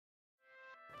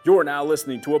You're now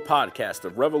listening to a podcast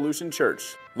of Revolution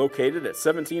Church, located at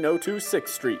 1702 6th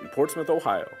Street in Portsmouth,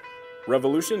 Ohio.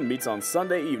 Revolution meets on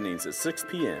Sunday evenings at 6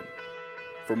 p.m.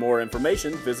 For more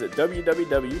information, visit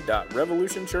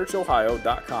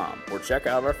www.revolutionchurchohio.com or check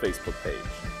out our Facebook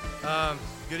page.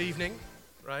 Good evening.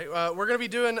 Right, we're going to be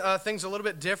doing things a little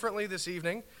bit differently this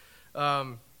evening.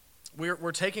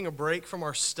 We're taking a break from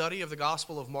our study of the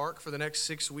Gospel of Mark for the next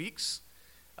 6 weeks.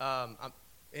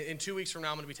 In 2 weeks from now,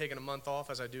 I'm going to be taking a month off,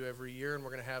 as I do every year, and we're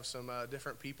going to have some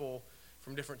different people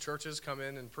from different churches come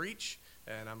in and preach,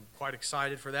 and I'm quite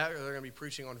excited for that. They're going to be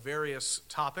preaching on various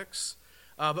topics.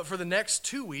 But for the next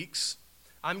 2 weeks,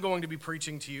 I'm going to be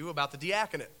preaching to you about the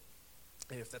diaconate.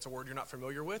 If that's a word you're not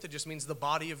familiar with, it just means the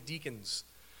body of deacons,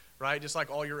 right? Just like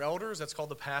all your elders, that's called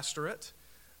the pastorate.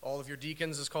 All of your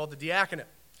deacons is called the diaconate,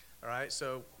 all right?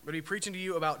 So I'm going to be preaching to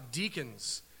you about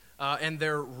deacons and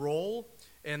their role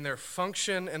and their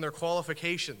function and their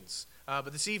qualifications.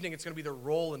 But this evening, it's going to be their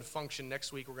role and function.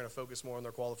 Next week, we're going to focus more on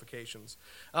their qualifications.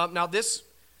 Now, this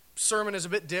sermon is a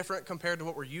bit different compared to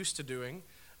what we're used to doing.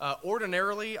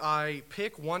 Ordinarily, I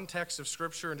pick one text of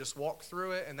Scripture and just walk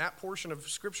through it, and that portion of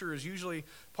Scripture is usually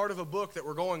part of a book that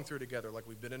we're going through together, like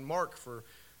we've been in Mark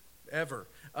forever.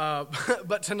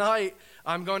 But tonight,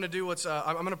 I'm going to do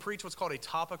I'm going to preach what's called a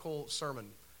topical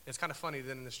sermon. It's kind of funny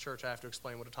that in this church I have to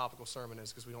explain what a topical sermon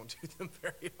is because we don't do them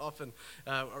very often.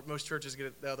 Most churches get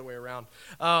it the other way around.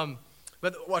 But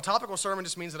a topical sermon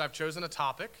just means that I've chosen a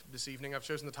topic. This evening I've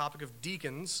chosen the topic of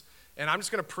deacons, and I'm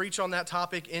just going to preach on that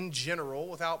topic in general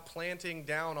without planting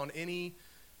down on any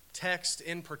text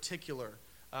in particular.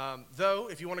 Though,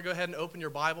 if you want to go ahead and open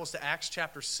your Bibles to Acts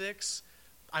chapter 6,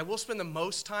 I will spend the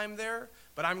most time there,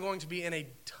 but I'm going to be in a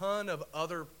ton of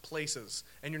other places,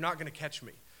 and you're not going to catch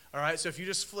me. All right, so if you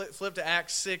just flip to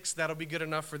Acts 6, that'll be good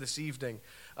enough for this evening.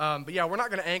 But yeah, we're not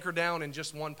going to anchor down in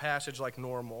just one passage like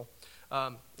normal.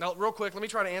 Now, real quick, let me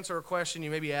try to answer a question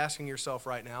you may be asking yourself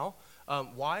right now.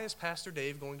 Why is Pastor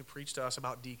Dave going to preach to us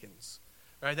about deacons?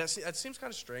 All right, that seems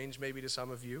kind of strange maybe to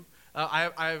some of you.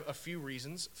 I have a few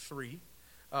reasons, three,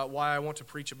 why I want to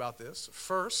preach about this.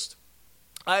 First,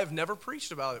 I have never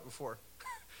preached about it before.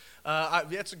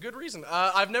 That's a good reason.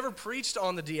 I've never preached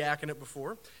on the diaconate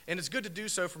before, and it's good to do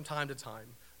so from time to time.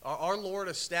 Our Lord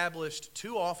established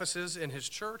two offices in his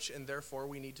church, and therefore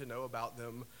we need to know about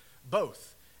them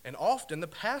both. And often the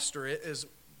pastorate is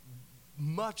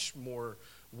much more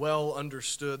well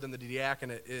understood than the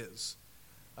diaconate is.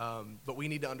 But we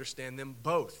need to understand them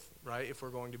both, right? If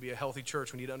we're going to be a healthy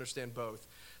church, we need to understand both.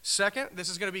 Second, this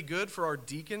is going to be good for our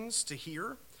deacons to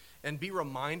hear and be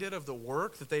reminded of the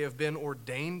work that they have been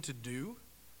ordained to do.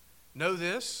 Know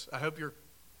this, I hope you're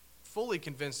fully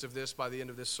convinced of this by the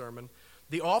end of this sermon.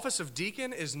 The office of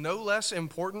deacon is no less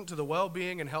important to the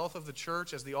well-being and health of the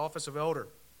church as the office of elder.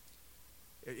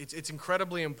 It's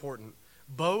incredibly important.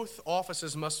 Both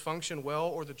offices must function well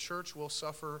or the church will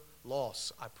suffer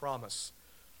loss, I promise.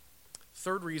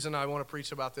 Third reason I want to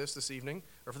preach about this evening,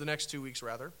 or for the next 2 weeks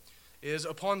rather, is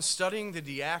upon studying the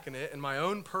diaconate in my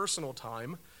own personal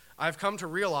time, I've come to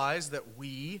realize that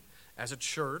we, as a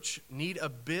church, need a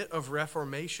bit of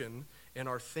reformation in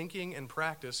our thinking and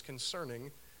practice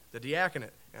concerning the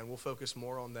diaconate. And we'll focus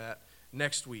more on that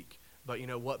next week. But you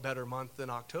know, what better month than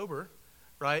October,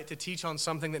 right, to teach on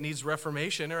something that needs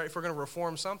reformation? Right? If we're going to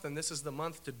reform something, this is the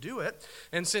month to do it.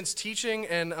 And since teaching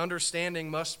and understanding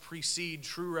must precede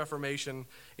true reformation,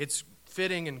 it's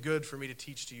fitting and good for me to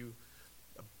teach to you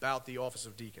about the office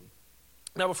of deacon.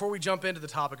 Now, before we jump into the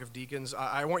topic of deacons,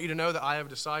 I want you to know that I have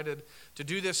decided to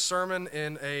do this sermon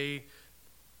in a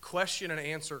question and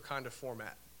answer kind of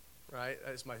format, right?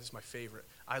 It's my favorite.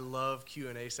 I love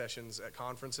Q&A sessions at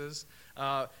conferences.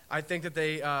 I think that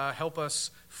they help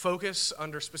us focus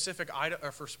under specific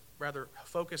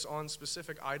focus on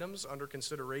specific items under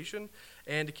consideration,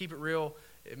 and to keep it real,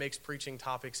 it makes preaching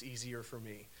topics easier for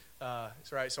me.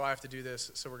 Right, so I have to do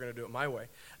this, so we're going to do it my way.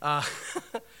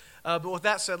 But with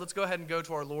that said, let's go ahead and go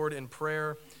to our Lord in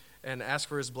prayer and ask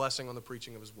for his blessing on the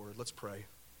preaching of his word. Let's pray.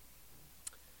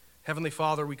 Heavenly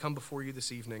Father, we come before you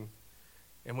this evening,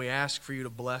 and we ask for you to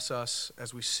bless us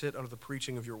as we sit under the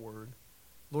preaching of your word.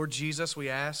 Lord Jesus, we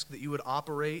ask that you would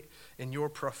operate in your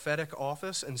prophetic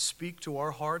office and speak to our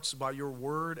hearts by your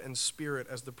word and spirit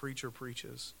as the preacher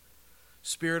preaches.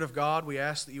 Spirit of God, we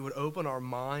ask that you would open our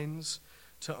minds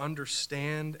to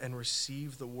understand and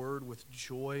receive the word with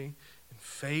joy and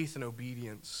faith and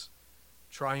obedience.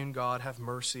 Triune God, have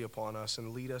mercy upon us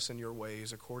and lead us in your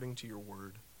ways according to your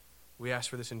word. We ask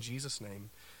for this in Jesus'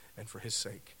 name and for his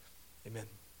sake. Amen.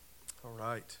 All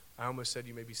right. I almost said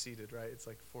you may be seated, right? It's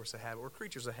like force of habit or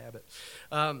creatures of habit.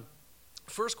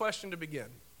 First question to begin.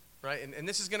 right? And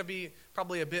this is going to be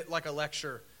probably a bit like a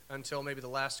lecture until maybe the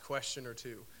last question or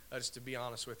two, just to be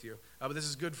honest with you. But this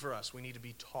is good for us. We need to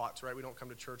be taught, right? We don't come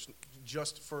to church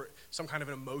just for some kind of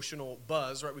an emotional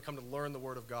buzz, right? We come to learn the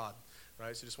Word of God,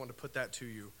 right? So just wanted to put that to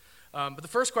you. But the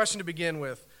first question to begin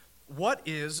with, what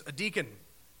is a deacon?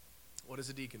 What is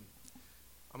a deacon?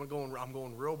 I'm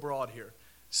going real broad here.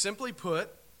 Simply put,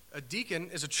 a deacon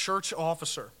is a church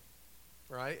officer,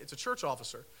 right? It's a church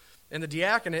officer. And the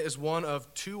diaconate is one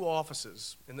of two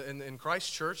offices. In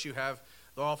Christ's church, you have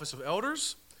the office of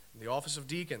elders and the office of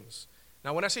deacons.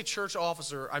 Now, when I say church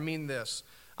officer, I mean this.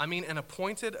 I mean an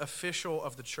appointed official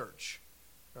of the church,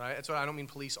 right? That's what I don't mean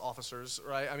police officers,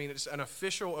 right? I mean it's an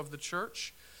official of the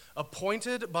church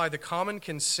appointed by the common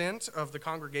consent of the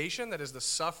congregation, that is the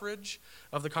suffrage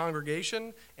of the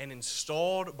congregation, and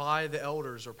installed by the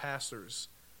elders or pastors,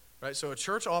 right? So a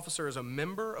church officer is a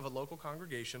member of a local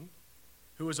congregation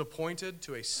who is appointed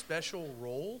to a special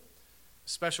role,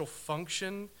 special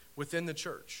function within the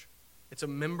church. It's a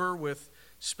member with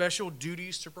special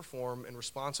duties to perform and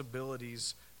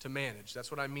responsibilities to manage.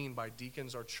 That's what I mean by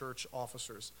deacons are church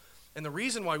officers. And the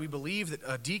reason why we believe that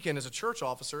a deacon is a church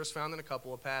officer is found in a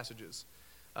couple of passages.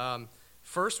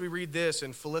 First, we read this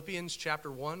in Philippians chapter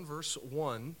 1, verse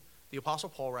 1. The Apostle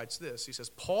Paul writes this. He says,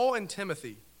 Paul and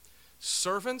Timothy,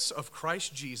 servants of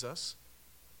Christ Jesus,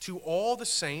 to all the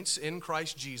saints in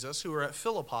Christ Jesus who are at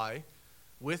Philippi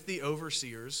with the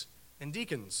overseers and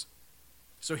deacons.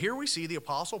 So here we see the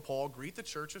Apostle Paul greet the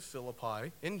church of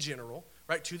Philippi in general,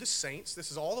 right, to the saints.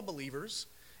 This is all the believers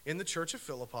in the church of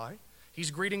Philippi.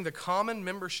 He's greeting the common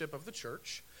membership of the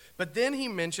church. But then he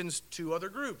mentions two other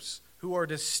groups who are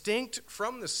distinct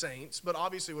from the saints, but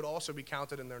obviously would also be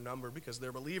counted in their number because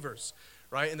they're believers,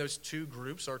 right? And those two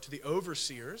groups are to the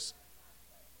overseers.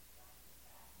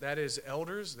 That is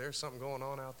elders. There's something going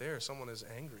on out there. Someone is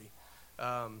angry.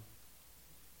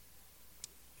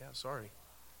 Sorry.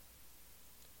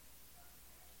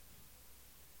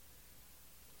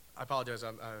 I apologize.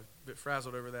 I'm a bit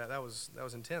frazzled over that. That was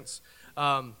intense.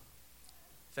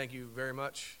 Thank you very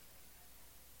much.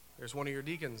 There's one of your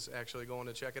deacons actually going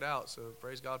to check it out, so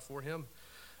praise God for him.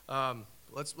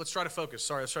 Let's try to focus.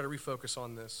 Sorry, let's try to refocus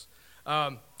on this.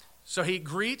 So he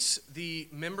greets the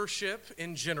membership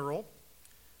in general,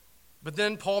 but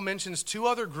then Paul mentions two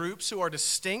other groups who are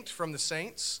distinct from the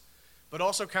saints, but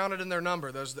also counted in their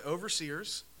number. Those are the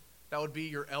overseers. That would be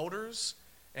your elders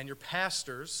and your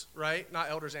pastors, right? Not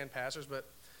elders and pastors, but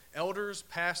elders,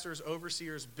 pastors,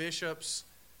 overseers, bishops.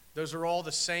 Those are all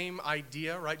the same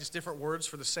idea, right? Just different words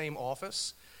for the same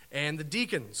office. And the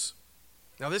deacons.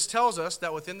 Now this tells us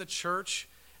that within the church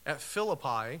at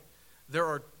Philippi, there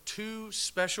are two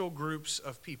special groups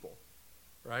of people,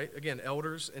 right? Again,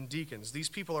 elders and deacons. These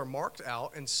people are marked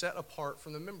out and set apart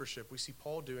from the membership. We see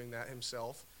Paul doing that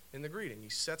himself in the greeting. He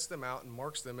sets them out and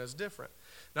marks them as different.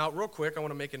 Now, real quick, I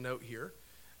want to make a note here.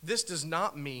 This does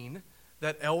not mean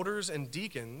that elders and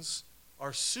deacons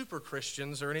are super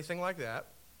Christians or anything like that,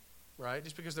 right?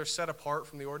 Just because they're set apart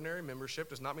from the ordinary membership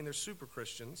does not mean they're super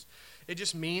Christians. It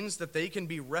just means that they can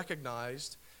be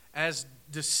recognized as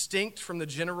distinct from the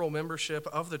general membership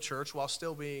of the church while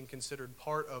still being considered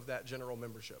part of that general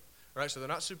membership, right? So they're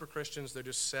not super Christians, they're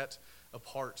just set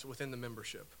apart within the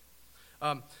membership.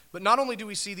 But not only do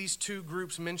we see these two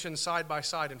groups mentioned side by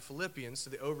side in Philippians, to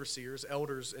the overseers,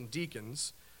 elders, and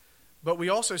deacons, but we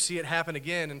also see it happen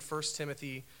again in 1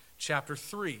 Timothy chapter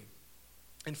 3.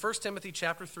 In 1 Timothy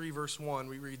chapter 3, verse 1,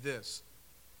 we read this.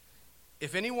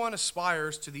 If anyone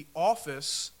aspires to the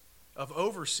office of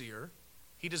overseer,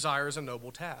 he desires a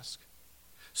noble task.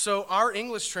 So our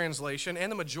English translation,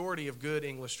 and the majority of good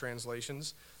English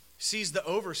translations, sees the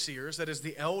overseers, that is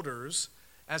the elders,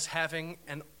 as having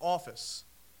an office.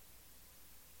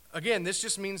 Again, this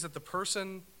just means that the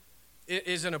person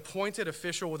is an appointed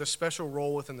official with a special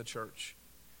role within the church.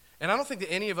 And I don't think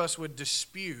that any of us would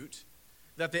dispute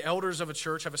that the elders of a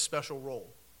church have a special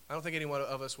role. I don't think any one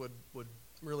of us would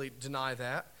really deny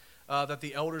that. That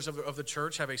the elders of the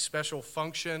church have a special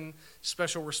function,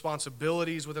 special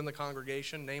responsibilities within the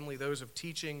congregation, namely those of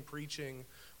teaching, preaching,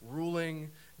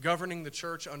 ruling, governing the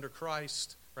church under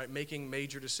Christ, right, making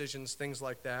major decisions, things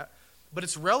like that. But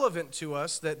it's relevant to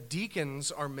us that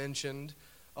deacons are mentioned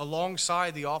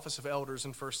alongside the office of elders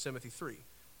in 1 Timothy 3.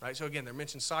 Right? So again, they're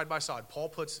mentioned side by side. Paul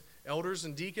puts elders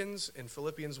and deacons in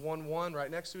Philippians 1:1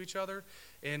 right next to each other.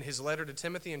 In his letter to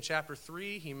Timothy in chapter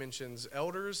 3, he mentions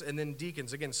elders and then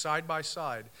deacons, again, side by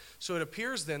side. So it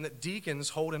appears then that deacons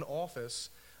hold an office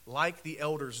like the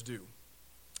elders do.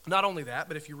 Not only that,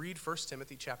 but if you read 1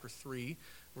 Timothy chapter 3,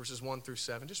 verses 1 through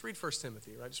 7. Just read 1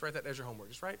 Timothy, right? Just write that as your homework.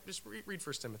 Just read 1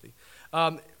 Timothy.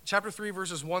 Chapter 3,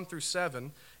 verses 1 through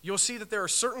 7, you'll see that there are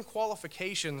certain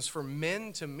qualifications for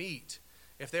men to meet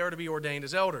if they are to be ordained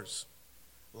as elders.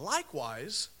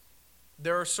 Likewise,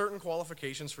 there are certain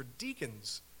qualifications for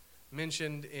deacons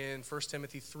mentioned in 1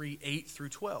 Timothy 3, 8 through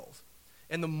 12.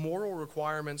 And the moral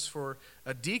requirements for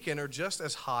a deacon are just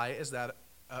as high as that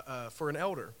for an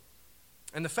elder.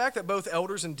 And the fact that both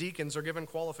elders and deacons are given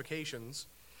qualifications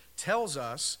tells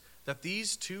us that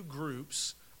these two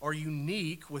groups are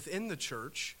unique within the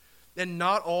church, and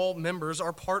not all members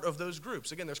are part of those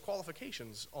groups. Again, there's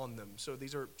qualifications on them, so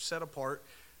these are set apart,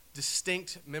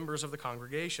 distinct members of the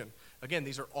congregation. Again,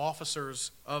 these are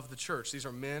officers of the church. These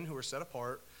are men who are set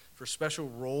apart for special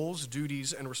roles,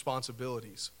 duties, and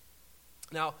responsibilities.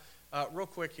 Now, real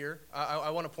quick here, I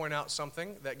want to point out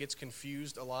something that gets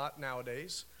confused a lot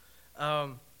nowadays.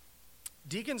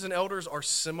 Deacons and elders are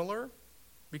similar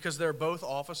because they're both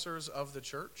officers of the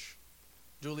church,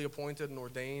 duly appointed and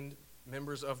ordained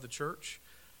members of the church.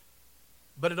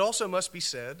 But it also must be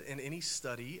said in any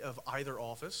study of either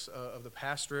office, of the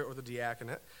pastorate or the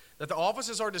diaconate, that the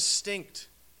offices are distinct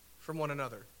from one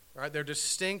another. Right? They're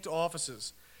distinct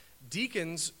offices.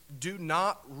 Deacons do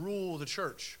not rule the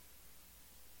church.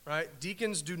 Right?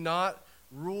 Deacons do not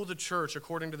rule the church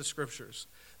according to the scriptures.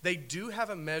 They do have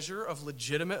a measure of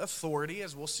legitimate authority,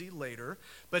 as we'll see later,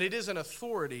 but it is an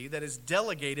authority that is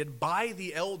delegated by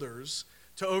the elders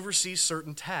to oversee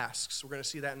certain tasks. We're going to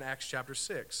see that in Acts chapter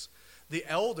 6. The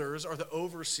elders are the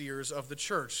overseers of the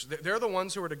church. They're the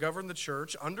ones who are to govern the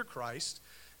church under Christ,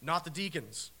 not the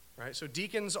deacons. Right? So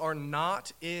deacons are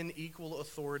not in equal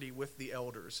authority with the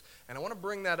elders. And I want to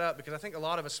bring that up because I think a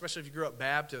lot of us, especially if you grew up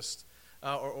Baptist,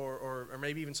 or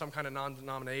maybe even some kind of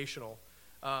non-denominational,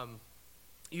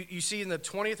 you see in the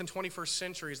 20th and 21st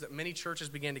centuries that many churches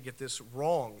began to get this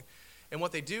wrong. And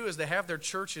what they do is they have their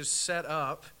churches set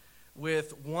up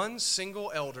with one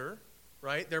single elder,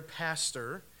 right, their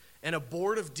pastor, and a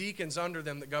board of deacons under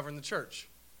them that govern the church.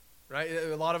 Right?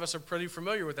 A lot of us are pretty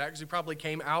familiar with that because we probably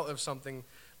came out of something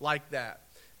like that.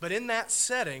 But in that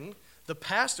setting, the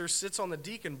pastor sits on the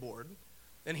deacon board,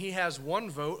 and he has one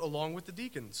vote along with the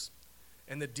deacons.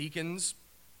 And the deacons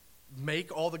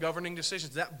make all the governing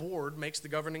decisions. That board makes the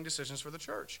governing decisions for the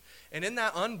church. And in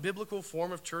that unbiblical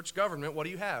form of church government, what do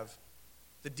you have?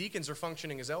 The deacons are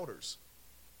functioning as elders.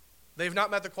 They've not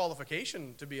met the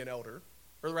qualification to be an elder,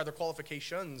 or rather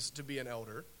qualifications to be an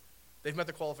elder. They've met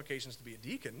the qualifications to be a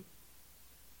deacon.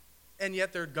 And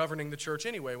yet they're governing the church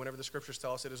anyway, whenever the scriptures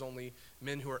tell us it is only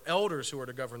men who are elders who are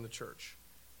to govern the church.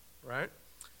 Right?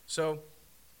 So,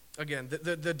 again,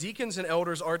 the deacons and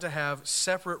elders are to have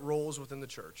separate roles within the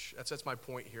church. That's my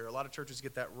point here. A lot of churches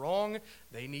get that wrong.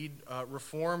 They need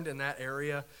reformed in that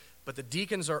area. But the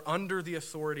deacons are under the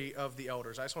authority of the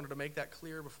elders. I just wanted to make that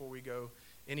clear before we go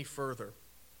any further.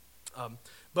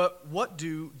 But what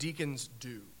do deacons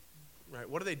do? Right?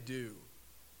 What do they do?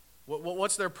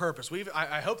 What's their purpose?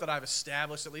 I hope that I've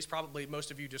established, at least probably most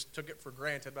of you just took it for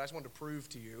granted, but I just wanted to prove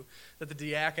to you that the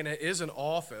diaconate is an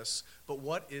office, but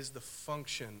what is the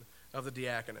function of the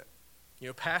diaconate? You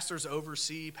know, pastors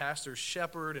oversee, pastors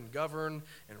shepherd and govern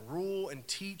and rule and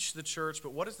teach the church,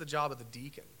 but what is the job of the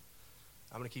deacon?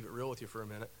 I'm going to keep it real with you for a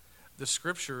minute. The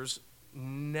scriptures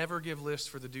never give lists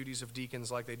for the duties of deacons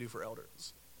like they do for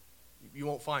elders. You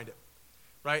won't find it.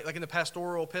 Right? Like in the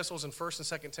pastoral epistles in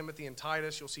 1st and 2nd Timothy and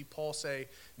Titus, you'll see Paul say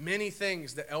many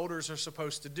things that elders are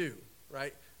supposed to do,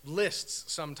 right?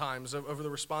 Lists sometimes of the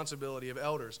responsibility of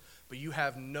elders, but you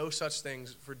have no such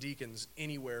things for deacons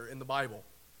anywhere in the Bible,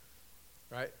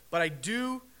 right? But I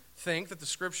do think that the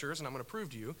scriptures, and I'm going to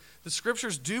prove to you, the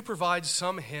scriptures do provide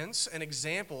some hints and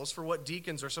examples for what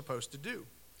deacons are supposed to do.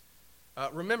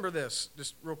 Remember this,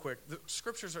 just real quick. The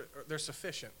scriptures, they're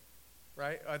sufficient,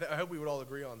 right? I hope we would all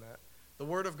agree on that. The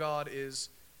Word of God is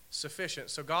sufficient.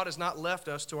 So God has not left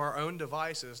us to our own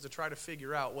devices to try to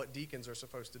figure out what deacons are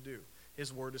supposed to do.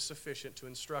 His Word is sufficient to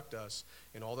instruct us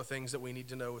in all the things that we need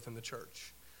to know within the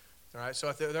church. All right,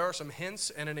 so there are some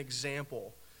hints and an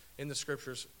example in the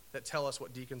Scriptures that tell us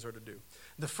what deacons are to do.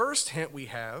 The first hint we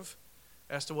have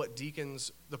as to what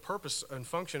deacons, the purpose and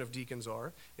function of deacons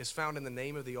are, is found in the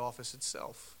name of the office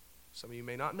itself. Some of you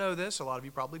may not know this. A lot of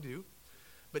you probably do.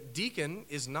 But deacon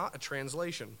is not a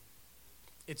translation.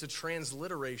 It's a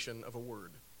transliteration of a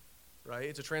word, right?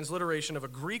 It's a transliteration of a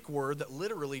Greek word that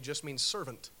literally just means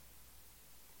servant.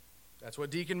 That's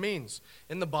what deacon means.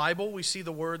 In the Bible, we see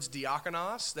the words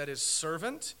diakonos, that is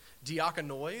servant,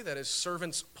 diakonoi, that is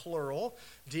servants plural,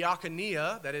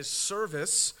 diakonia, that is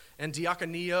service, and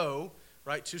diakonio,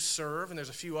 right, to serve, and there's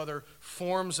a few other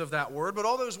forms of that word, but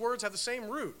all those words have the same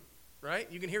root. right?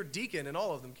 You can hear deacon in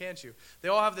all of them, can't you? They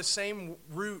all have the same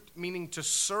root, meaning to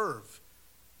serve,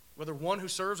 whether one who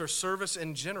serves or service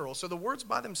in general. So the words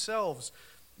by themselves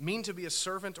mean to be a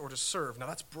servant or to serve. Now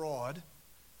that's broad,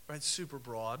 right? Super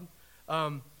broad.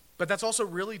 But that's also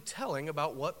really telling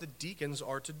about what the deacons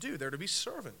are to do. They're to be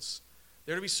servants.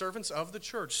 They're to be servants of the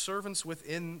church, servants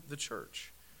within the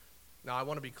church. Now, I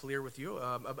want to be clear with you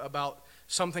about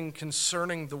something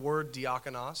concerning the word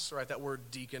diakonos, right? That word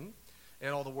deacon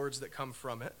and all the words that come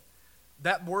from it.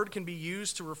 That word can be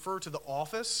used to refer to the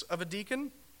office of a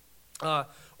deacon,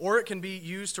 or it can be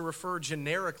used to refer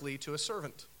generically to a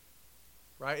servant,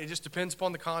 right? It just depends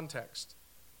upon the context,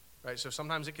 right? So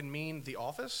sometimes it can mean the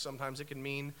office, sometimes it can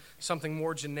mean something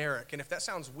more generic. And if that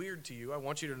sounds weird to you, I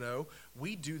want you to know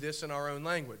we do this in our own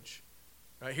language,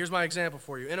 right? Here's my example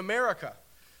for you. In America,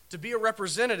 to be a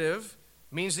representative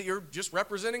means that you're just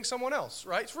representing someone else,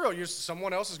 right? It's real.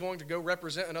 Someone else is going to go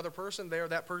represent another person. They are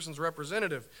that person's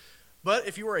representative. But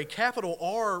if you are a capital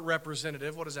R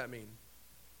representative, what does that mean?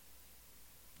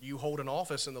 You hold an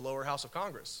office in the lower house of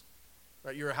Congress,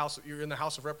 right? You're in the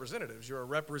House of Representatives. You're a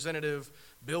representative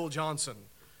Bill Johnson,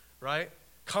 right?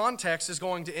 Context is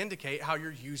going to indicate how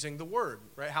you're using the word,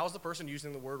 right? How is the person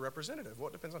using the word representative? Well,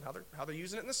 it depends on how they're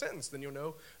using it in the sentence. Then you'll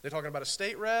know they're talking about a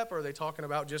state rep or are they talking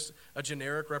about just a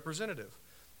generic representative.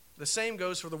 The same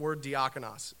goes for the word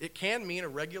diakonos. It can mean a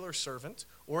regular servant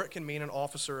or it can mean an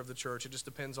officer of the church. It just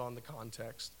depends on the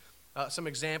context. Some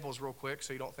examples real quick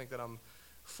so you don't think that I'm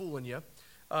fooling you.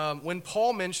 When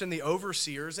Paul mentioned the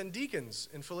overseers and deacons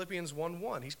in Philippians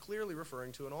 1:1, he's clearly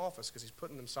referring to an office because he's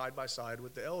putting them side by side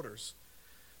with the elders.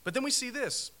 But then we see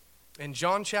this in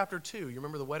John chapter 2. You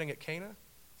remember the wedding at Cana?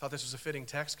 Thought this was a fitting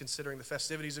text considering the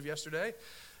festivities of yesterday.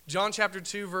 John chapter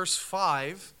 2, verse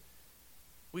 5,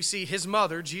 we see his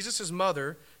mother, Jesus'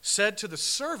 mother, said to the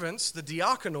servants, the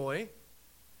diakonoi,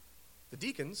 the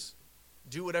deacons,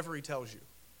 do whatever he tells you.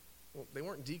 Well, they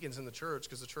weren't deacons in the church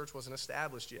because the church wasn't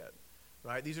established yet,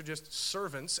 right? These are just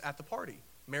servants at the party.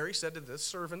 Mary said to the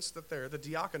servants that they're the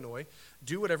diakonoi,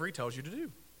 do whatever he tells you to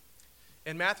do.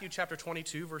 In Matthew chapter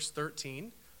 22, verse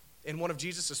 13, in one of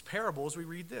Jesus' parables, we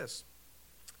read this.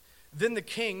 Then the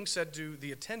king said to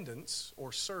the attendants,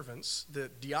 or servants,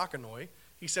 the diakonoi,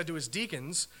 he said to his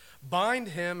deacons, bind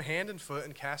him hand and foot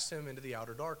and cast him into the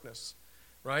outer darkness.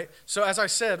 Right? So as I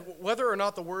said, whether or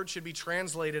not the word should be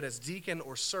translated as deacon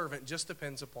or servant just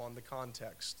depends upon the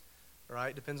context.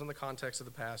 Right? Depends on the context of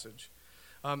the passage.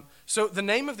 So the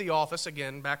name of the office,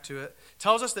 again, back to it,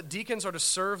 tells us that deacons are to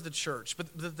serve the church.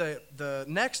 But the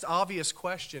next obvious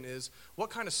question is,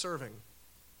 what kind of serving?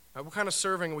 Right, what kind of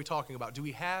serving are we talking about? Do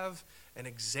we have an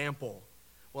example?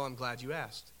 Well, I'm glad you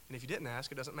asked. And if you didn't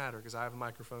ask, it doesn't matter because I have a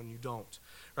microphone and you don't.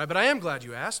 Right? But I am glad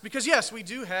you asked because, yes, we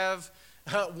do have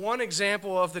one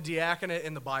example of the diaconate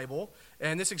in the Bible.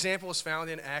 And this example is found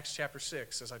in Acts chapter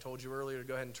 6. As I told you earlier, to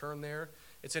go ahead and turn there.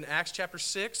 It's in Acts chapter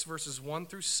 6, verses 1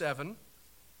 through 7.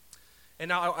 And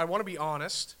now I want to be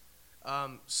honest.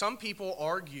 Some people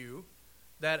argue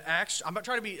that Acts, I'm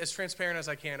trying to be as transparent as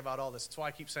I can about all this. That's why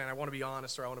I keep saying I want to be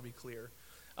honest or I want to be clear.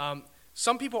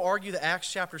 Some people argue that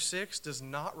Acts chapter 6 does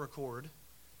not record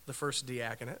the first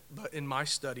diaconate, but in my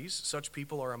studies, such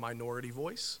people are a minority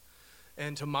voice.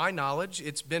 And to my knowledge,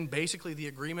 it's been basically the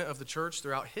agreement of the church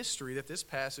throughout history that this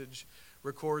passage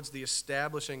records the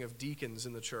establishing of deacons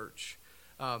in the church.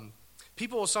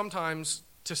 People will sometimes,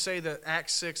 to say that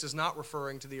Acts 6 is not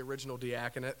referring to the original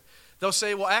diaconate, they'll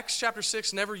say, well, Acts chapter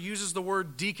 6 never uses the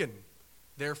word deacon.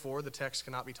 Therefore, the text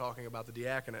cannot be talking about the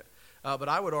diaconate. But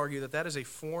I would argue that that is a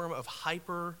form of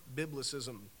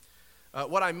hyper-biblicism.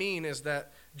 What I mean is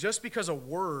that just because a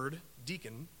word,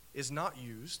 deacon, is not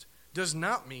used, does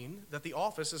not mean that the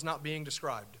office is not being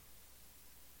described.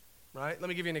 Right? Let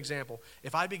me give you an example.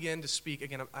 If I begin to speak,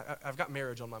 again, I've got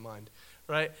marriage on my mind,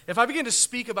 right? If I begin to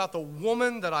speak about the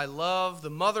woman that I love, the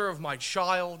mother of my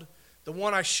child, the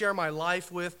one I share my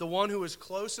life with, the one who is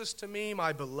closest to me,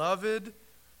 my beloved,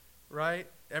 right?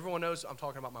 Everyone knows I'm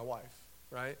talking about my wife,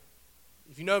 right?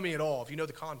 If you know me at all, if you know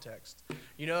the context,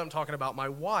 you know I'm talking about my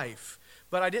wife.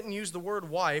 But I didn't use the word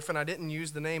wife, and I didn't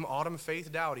use the name Autumn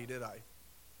Faith Dowdy, did I?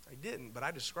 I didn't, but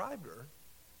I described her.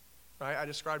 Right? I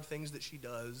described things that she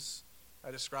does.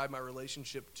 I described my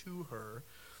relationship to her.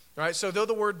 Right? So though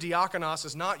the word diakonos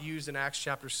is not used in Acts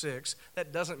chapter 6,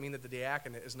 that doesn't mean that the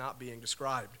diaconate is not being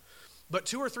described. But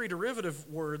 2 or 3 derivative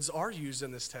words are used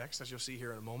in this text, as you'll see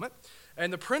here in a moment.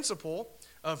 And the principle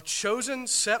of chosen,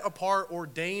 set apart,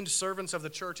 ordained servants of the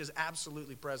church is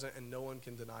absolutely present, and no one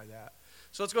can deny that.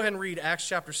 So let's go ahead and read Acts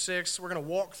chapter 6. We're going to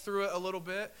walk through it a little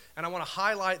bit, and I want to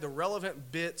highlight the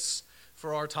relevant bits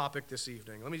for our topic this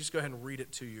evening. Let me just go ahead and read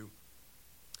it to you.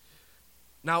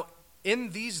 Now,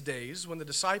 In these days, when the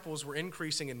disciples were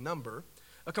increasing in number,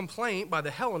 a complaint by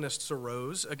the Hellenists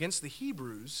arose against the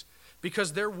Hebrews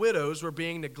because their widows were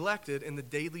being neglected in the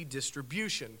daily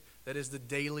distribution, that is, the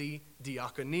daily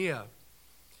diaconia.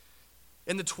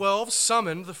 And the 12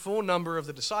 summoned the full number of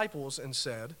the disciples and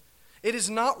said, "It is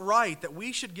not right that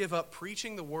we should give up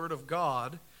preaching the word of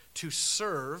God to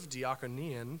serve,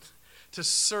 diakonian, to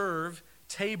serve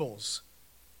tables.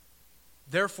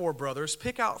 Therefore, brothers,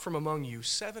 pick out from among you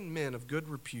 7 men of good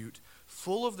repute,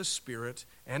 full of the Spirit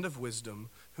and of wisdom,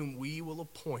 whom we will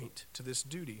appoint to this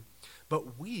duty.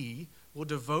 But we will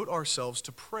devote ourselves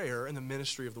to prayer and the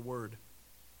ministry of the word."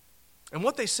 And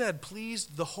what they said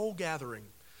pleased the whole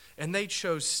gathering. And they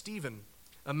chose Stephen,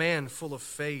 a man full of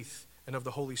faith and of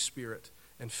the Holy Spirit,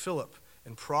 and Philip,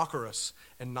 and Prochorus,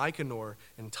 and Nicanor,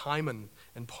 and Timon,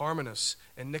 and Parmenas,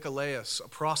 and Nicolaus, a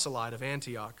proselyte of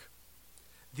Antioch.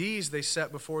 These they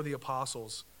set before the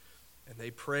apostles, and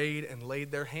they prayed and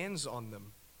laid their hands on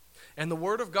them. And the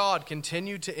word of God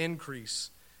continued to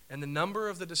increase, and the number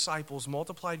of the disciples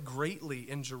multiplied greatly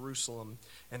in Jerusalem,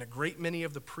 and a great many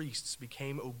of the priests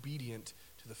became obedient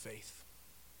to the faith.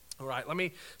 All right, let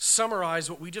me summarize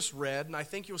what we just read, and I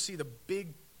think you'll see the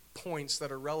big points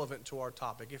that are relevant to our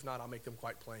topic. If not, I'll make them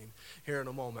quite plain here in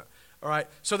a moment. All right,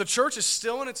 so the church is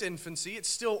still in its infancy. It's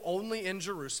still only in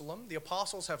Jerusalem. The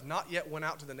apostles have not yet went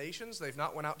out to the nations. They've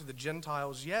not went out to the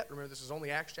Gentiles yet. Remember, this is only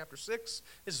Acts chapter 6.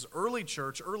 This is early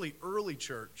church, early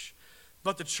church.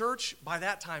 But the church, by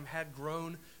that time, had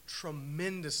grown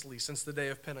tremendously since the day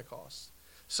of Pentecost.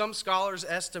 Some scholars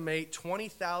estimate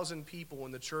 20,000 people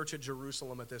in the church at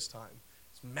Jerusalem at this time.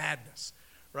 It's madness,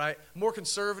 right? More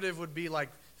conservative would be like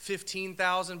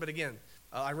 15,000, but again,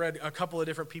 I read a couple of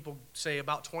different people say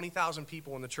about 20,000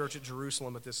 people in the church at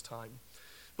Jerusalem at this time.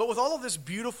 But with all of this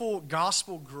beautiful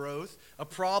gospel growth, a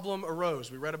problem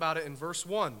arose. We read about it in verse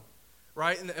 1,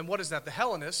 right? And what is that? The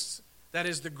Hellenists, that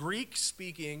is the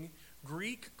Greek-speaking,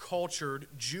 Greek-cultured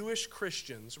Jewish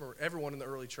Christians. Remember, everyone in the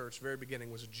early church, very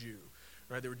beginning, was a Jew,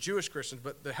 right? They were Jewish Christians,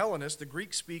 but the Hellenists, the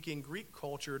Greek-speaking,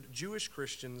 Greek-cultured Jewish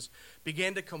Christians,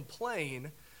 began to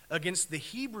complain against the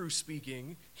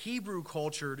Hebrew-speaking,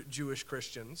 Hebrew-cultured Jewish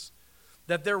Christians,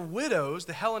 that their widows,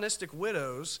 the Hellenistic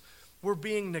widows, were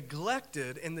being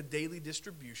neglected in the daily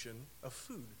distribution of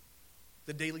food,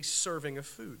 the daily serving of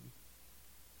food.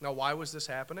 Now, why was this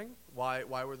happening? Why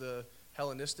were the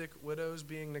Hellenistic widows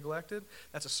being neglected?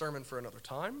 That's a sermon for another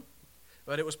time.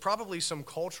 But it was probably some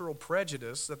cultural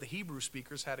prejudice that the Hebrew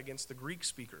speakers had against the Greek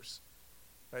speakers.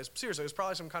 Right? Seriously, there's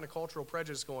probably some kind of cultural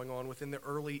prejudice going on within the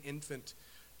early infant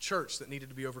church that needed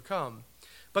to be overcome.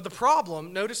 But the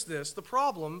problem, notice this, the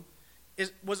problem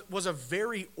was a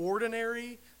very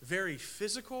ordinary, very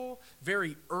physical,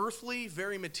 very earthly,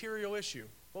 very material issue.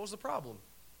 What was the problem?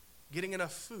 Getting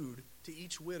enough food to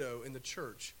each widow in the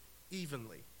church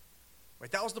evenly.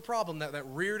 Right? That was the problem that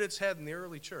reared its head in the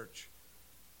early church.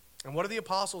 And what do the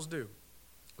apostles do?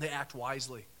 They act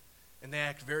wisely, and they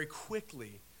act very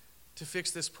quickly to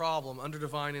fix this problem under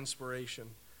divine inspiration.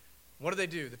 What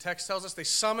do? The text tells us they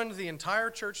summoned the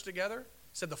entire church together,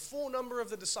 said the full number of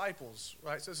the disciples,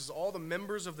 right? So this is all the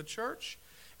members of the church,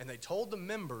 and they told the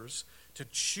members to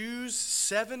choose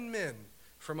 7 men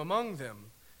from among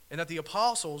them, and that the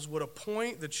apostles would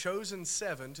appoint the chosen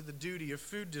 7 to the duty of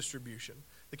food distribution.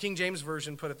 The King James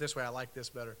Version put it this way, I like this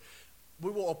better.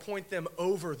 We will appoint them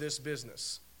over this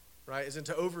business, right? As in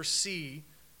to oversee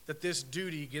that this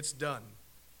duty gets done.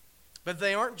 But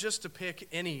they aren't just to pick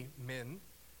any men.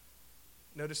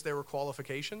 Notice there were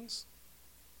qualifications,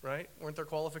 right? Weren't there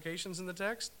qualifications in the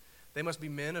text? They must be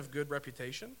men of good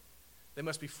reputation. They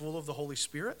must be full of the Holy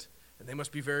Spirit, and they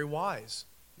must be very wise.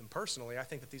 And personally, I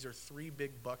think that these are 3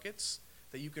 big buckets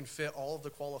that you can fit all of the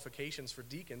qualifications for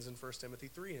deacons in 1 Timothy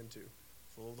 3 into.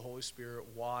 Full of the Holy Spirit,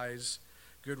 wise,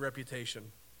 good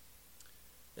reputation.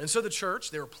 And so the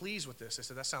church, they were pleased with this. They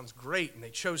said, that sounds great. And they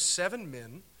chose 7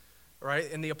 men,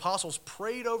 right? And the apostles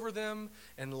prayed over them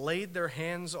and laid their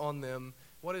hands on them.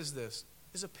 What is this?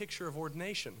 This is a picture of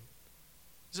ordination.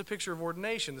 This is a picture of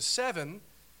ordination. The 7,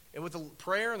 and with the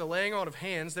prayer and the laying on of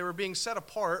hands, they were being set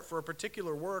apart for a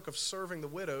particular work of serving the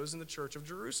widows in the church of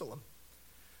Jerusalem.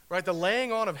 Right? The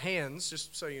laying on of hands,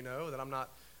 just so you know that I'm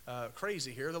not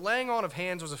crazy here, the laying on of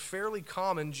hands was a fairly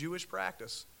common Jewish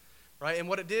practice. Right? And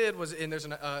what it did was, and there's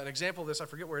an example of this, I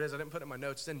forget where it is, I didn't put it in my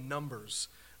notes, it's in Numbers,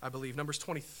 I believe. Numbers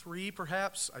 23,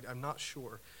 perhaps? I'm not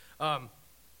sure.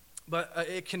 But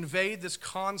it conveyed this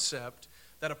concept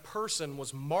that a person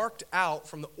was marked out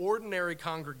from the ordinary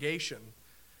congregation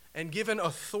and given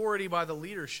authority by the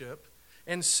leadership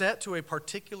and set to a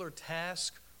particular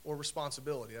task or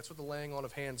responsibility. That's what the laying on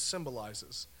of hands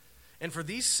symbolizes. And for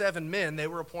these 7 men, they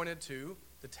were appointed to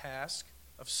the task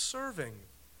of serving,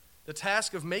 the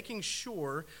task of making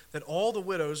sure that all the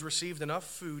widows received enough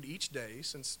food each day,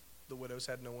 since the widows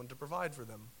had no one to provide for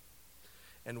them.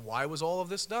 And why was all of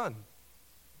this done?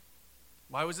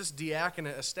 Why was this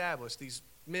diaconate established? These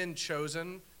men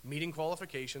chosen, meeting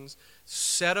qualifications,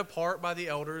 set apart by the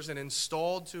elders and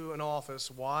installed to an office.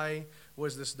 Why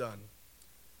was this done?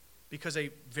 Because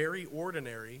a very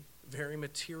ordinary, very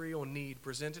material need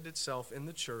presented itself in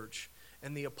the church,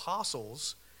 and the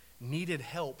apostles needed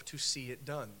help to see it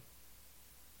done.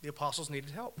 The apostles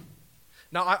needed help.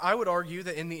 Now, I would argue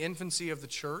that in the infancy of the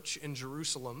church in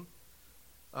Jerusalem,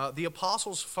 the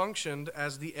apostles functioned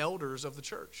as the elders of the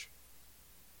church.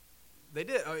 They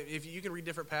did. If you can read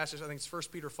different passages, I think it's 1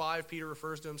 Peter 5, Peter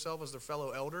refers to himself as their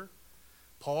fellow elder.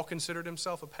 Paul considered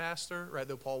himself a pastor, right?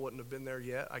 Though Paul wouldn't have been there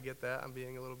yet. I get that. I'm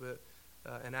being a little bit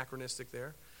anachronistic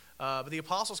there. But the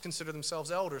apostles considered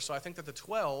themselves elders, so I think that the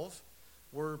 12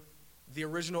 were the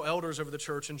original elders over the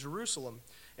church in Jerusalem.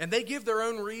 And they give their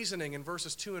own reasoning in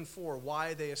verses 2 and 4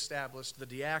 why they established the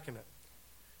diaconate.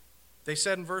 They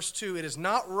said in verse 2, "It is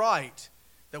not right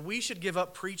that we should give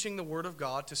up preaching the word of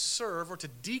God to serve or to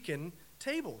deacon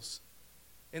tables."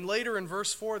 And later in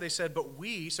verse 4 they said, "But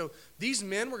we," so these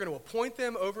men, we're going to appoint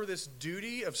them over this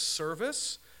duty of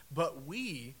service, but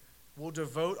we will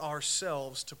devote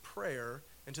ourselves to prayer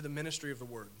and to the ministry of the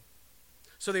word.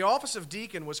 So the office of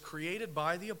deacon was created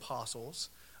by the apostles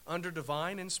under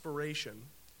divine inspiration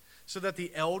so that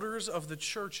the elders of the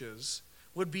churches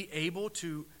would be able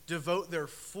to devote their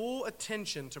full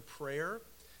attention to prayer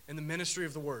and the ministry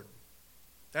of the word.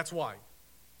 That's why.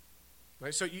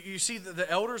 Right? So you see that the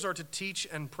elders are to teach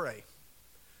and pray.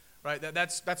 Right?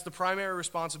 That's the primary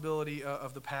responsibility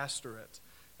of the pastorate.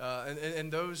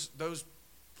 And those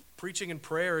preaching and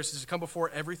prayer is to come before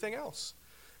everything else.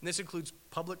 And this includes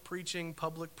public preaching,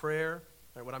 public prayer,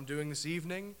 right, what I'm doing this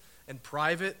evening, and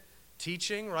private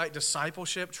teaching, right,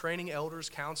 discipleship, training elders,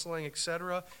 counseling,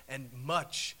 etc., and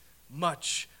much,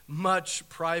 much, much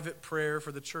private prayer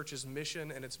for the church's mission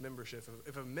and its membership.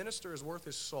 If a minister is worth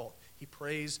his salt, he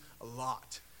prays a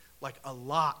lot, like a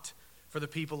lot, for the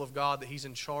people of God that he's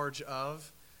in charge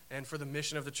of and for the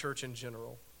mission of the church in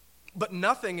general. But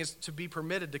nothing is to be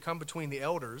permitted to come between the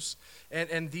elders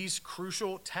and these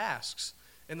crucial tasks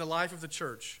in the life of the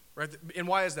church, right? And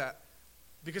why is that?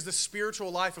 Because the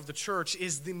spiritual life of the church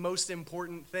is the most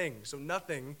important thing. So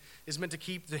nothing is meant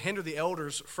to hinder the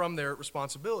elders from their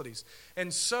responsibilities.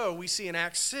 And so we see in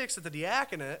Acts 6 that the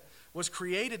diaconate was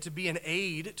created to be an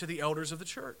aid to the elders of the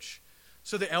church.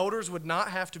 So the elders would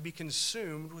not have to be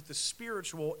consumed with the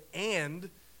spiritual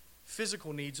and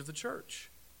physical needs of the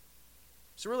church.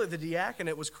 So really the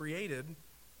diaconate was created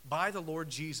by the Lord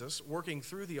Jesus, working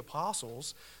through the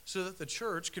apostles, so that the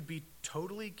church could be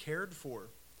totally cared for,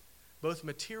 both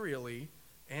materially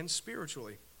and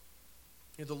spiritually.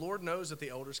 You know, the Lord knows that the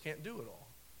elders can't do it all.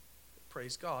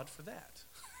 Praise God for that.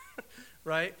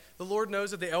 Right? The Lord knows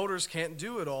that the elders can't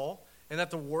do it all, and that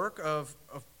the work of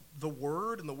the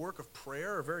word and the work of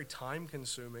prayer are very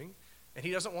time-consuming, and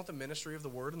he doesn't want the ministry of the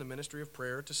word and the ministry of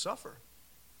prayer to suffer.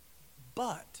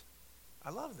 But, I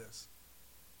love this,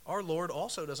 our Lord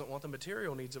also doesn't want the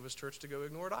material needs of his church to go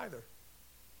ignored either.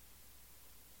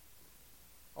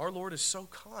 Our Lord is so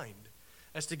kind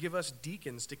as to give us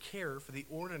deacons to care for the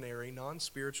ordinary,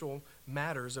 non-spiritual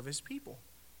matters of his people.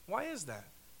 Why is that?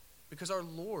 Because our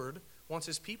Lord wants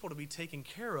his people to be taken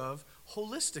care of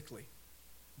holistically,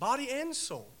 body and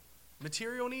soul,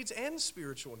 material needs and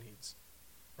spiritual needs,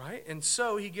 right? And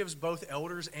so he gives both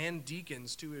elders and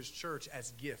deacons to his church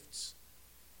as gifts.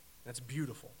 That's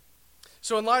beautiful.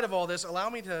 So in light of all this, allow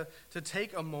me to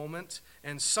take a moment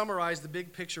and summarize the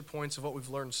big picture points of what we've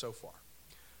learned so far,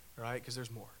 right? Because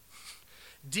there's more.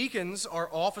 Deacons are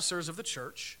officers of the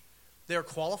church. They are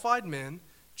qualified men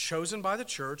chosen by the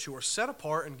church who are set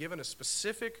apart and given a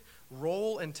specific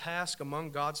role and task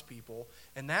among God's people,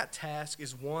 and that task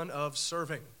is one of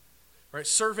serving, right?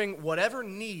 Serving whatever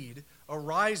need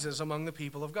arises among the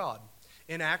people of God.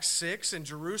 In Acts 6 in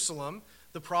Jerusalem,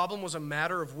 the problem was a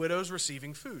matter of widows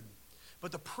receiving food.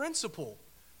 But the principle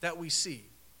that we see,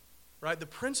 right, the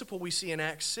principle we see in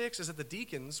Acts 6 is that the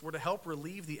deacons were to help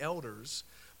relieve the elders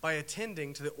by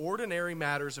attending to the ordinary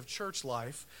matters of church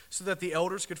life so that the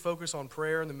elders could focus on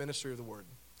prayer and the ministry of the word.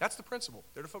 That's the principle.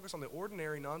 They're to focus on the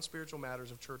ordinary, non-spiritual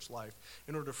matters of church life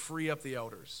in order to free up the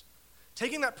elders.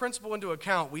 Taking that principle into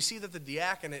account, we see that the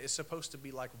diaconate is supposed to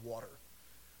be like water,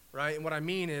 right? And what I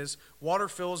mean is water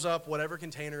fills up whatever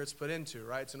container it's put into,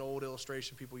 right? It's an old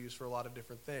illustration people use for a lot of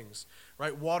different things,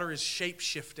 right? Water is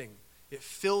shape-shifting It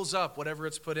fills up whatever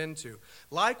it's put into.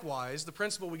 Likewise, the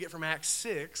principle we get from Acts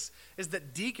 6 is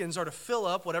that deacons are to fill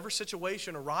up whatever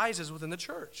situation arises within the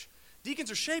church.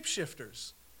 Deacons are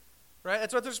shapeshifters, right?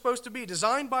 That's what they're supposed to be,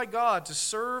 designed by God to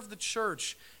serve the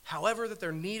church however that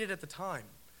they're needed at the time,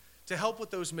 to help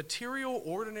with those material,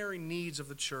 ordinary needs of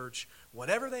the church,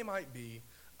 whatever they might be,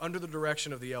 under the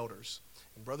direction of the elders.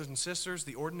 And brothers and sisters,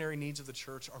 the ordinary needs of the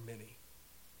church are many.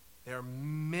 There are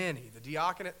many. The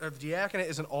diaconate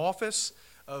is an office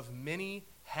of many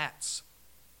hats.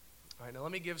 All right, now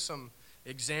let me give some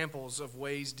examples of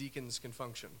ways deacons can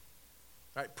function.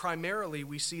 All right, primarily,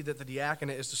 we see that the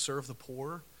diaconate is to serve the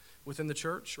poor within the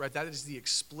church. Right, that is the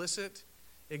explicit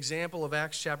example of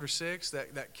Acts chapter 6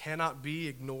 that cannot be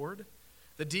ignored.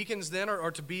 The deacons then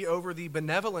are to be over the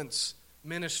benevolence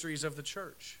ministries of the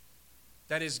church.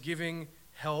 That is giving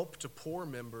help to poor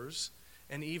members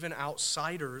and even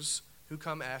outsiders who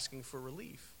come asking for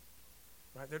relief.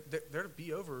 Right? They're to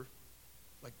be over,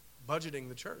 like, budgeting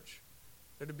the church.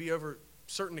 They're to be over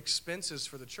certain expenses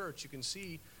for the church. You can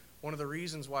see one of the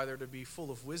reasons why they're to be full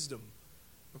of wisdom,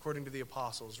 according to the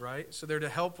apostles, right? So they're to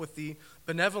help with the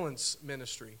benevolence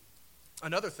ministry.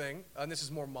 Another thing, and this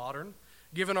is more modern,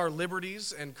 given our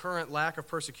liberties and current lack of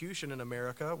persecution in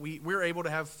America, we're able to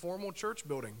have formal church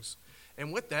buildings.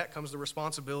 And with that comes the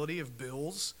responsibility of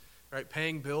bills, right?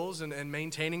 Paying bills and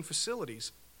maintaining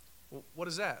facilities. Well, what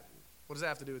is that? What does that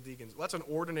have to do with deacons? Well, that's an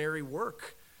ordinary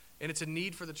work, and it's a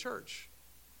need for the church,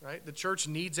 right? The church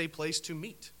needs a place to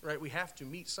meet, right? We have to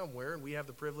meet somewhere, and we have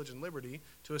the privilege and liberty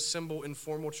to assemble in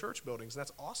formal church buildings, and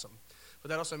that's awesome. But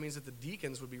that also means that the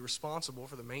deacons would be responsible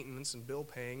for the maintenance and bill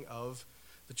paying of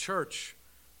the church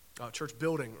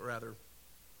building, rather.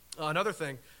 Another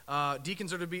thing,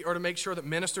 deacons are to make sure that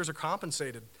ministers are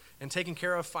compensated and taken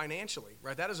care of financially,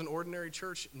 right? That is an ordinary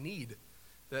church need,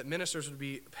 that ministers would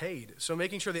be paid. So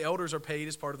making sure the elders are paid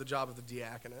is part of the job of the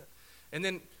diaconate. And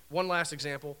then one last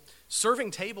example,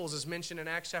 serving tables is mentioned in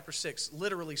Acts chapter 6,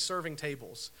 literally serving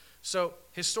tables. So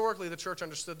historically, the church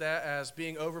understood that as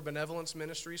being over benevolence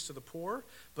ministries to the poor,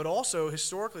 but also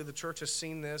historically, the church has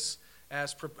seen this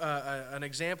as an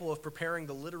example of preparing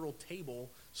the literal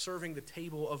table, serving the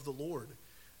table of the Lord.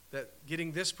 That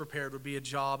getting this prepared would be a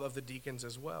job of the deacons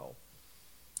as well.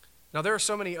 Now, there are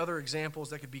so many other examples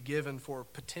that could be given for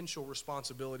potential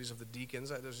responsibilities of the deacons.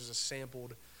 There's just a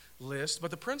sampled list. But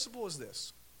the principle is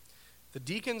this. The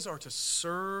deacons are to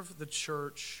serve the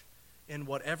church in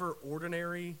whatever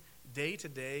ordinary,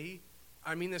 day-to-day,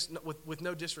 I mean this with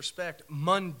no disrespect,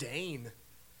 mundane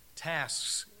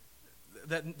tasks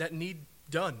that need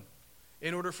done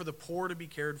in order for the poor to be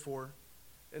cared for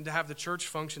and to have the church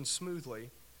function smoothly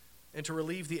and to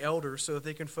relieve the elders so that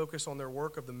they can focus on their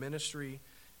work of the ministry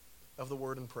of the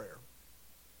word and prayer.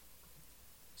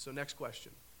 So next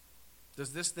question.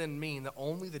 Does this then mean that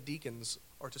only the deacons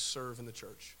are to serve in the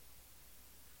church?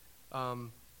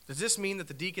 Does this mean that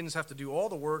the deacons have to do all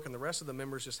the work and the rest of the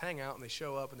members just hang out and they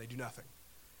show up and they do nothing?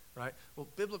 Right? Well,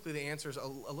 biblically the answer is a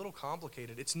little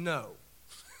complicated. It's no.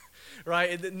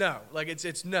 Right? No. Like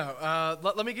it's no.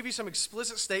 Let me give you some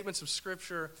explicit statements of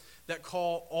Scripture that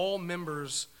call all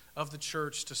members of the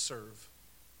church to serve.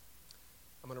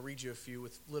 I'm going to read you a few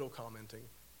with little commenting.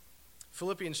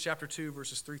 Philippians chapter 2,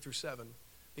 verses 3 through 7.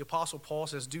 The Apostle Paul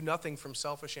says, "Do nothing from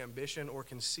selfish ambition or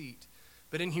conceit,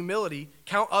 but in humility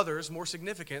count others more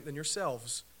significant than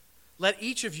yourselves. Let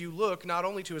each of you look not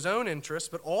only to his own interests,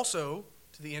 but also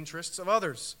to the interests of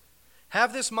others.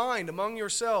 Have this mind among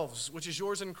yourselves, which is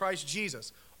yours in Christ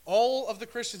Jesus." All of the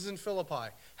Christians in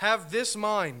Philippi have this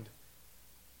mind.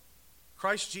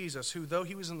 Christ Jesus, who, though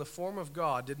he was in the form of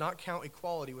God, did not count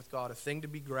equality with God a thing to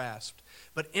be grasped,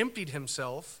 but emptied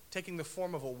himself, taking the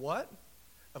form of a what?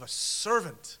 Of a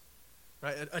servant,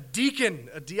 right? A deacon,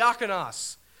 a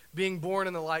diakonos, being born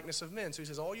in the likeness of men. So he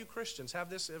says, all you Christians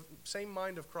have this same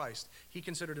mind of Christ. He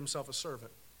considered himself a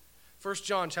servant. 1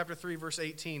 John chapter 3, verse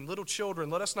 18, "Little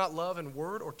children, let us not love in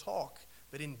word or talk,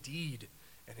 but in deed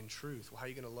and in truth." Well, how are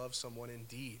you going to love someone in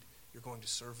deed? You're going to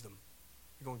serve them.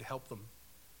 You're going to help them.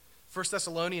 1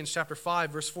 Thessalonians chapter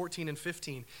 5, verse 14 and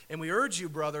 15, "And we urge you,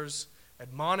 brothers,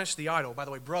 admonish the idle." By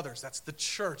the way, brothers, that's the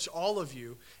church, all of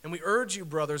you. "And we urge you,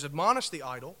 brothers, admonish the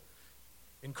idle,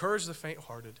 encourage the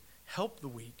faint-hearted, help the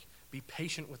weak, be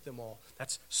patient with them all."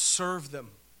 That's serve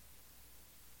them.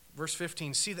 Verse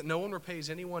 15, "See that no one repays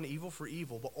anyone evil for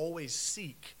evil, but always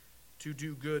seek to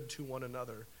do good to one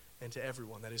another and to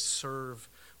everyone." That is, serve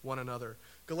one another.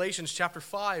 Galatians chapter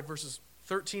 5, verses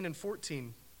 13 and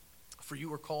 14, "For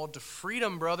you are called to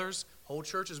freedom, brothers." Whole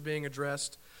church is being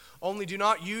addressed. "Only do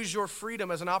not use your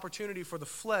freedom as an opportunity for the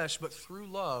flesh, but through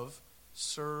love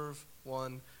serve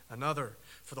one another.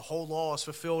 For the whole law is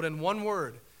fulfilled in one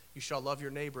word: you shall love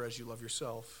your neighbor as you love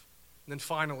yourself. And then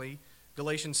finally,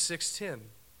 Galatians 6:10.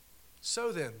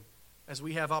 So then, as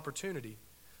we have opportunity,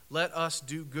 let us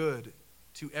do good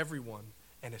to everyone,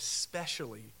 and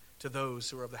especially to those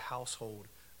who are of the household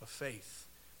of faith.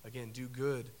 Again, do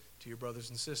good to your brothers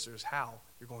and sisters. How?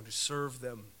 You're going to serve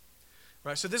them.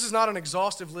 Right? So this is not an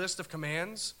exhaustive list of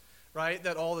commands, right,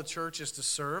 that all the church is to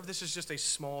serve. This is just a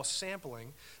small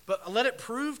sampling. But let it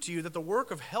prove to you that the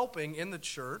work of helping in the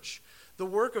church, the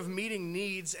work of meeting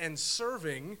needs and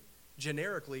serving,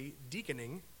 generically,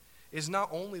 deaconing, is not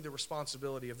only the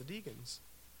responsibility of the deacons.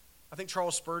 I think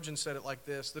Charles Spurgeon said it like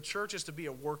this: the church is to be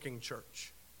a working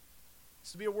church.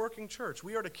 It's to be a working church.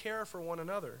 We are to care for one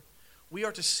another. We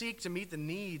are to seek to meet the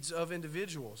needs of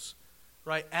individuals,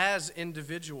 right, as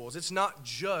individuals. It's not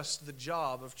just the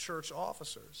job of church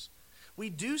officers. We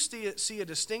do see a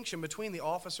distinction between the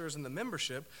officers and the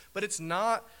membership, but it's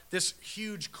not this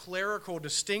huge clerical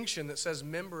distinction that says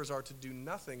members are to do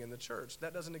nothing in the church.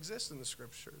 That doesn't exist in the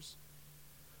scriptures.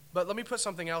 But let me put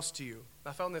something else to you.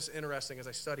 I found this interesting as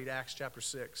I studied Acts chapter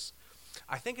 6.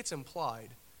 I think it's implied,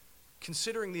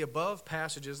 considering the above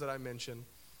passages that I mentioned,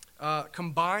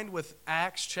 combined with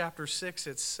Acts chapter 6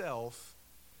 itself,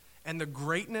 and the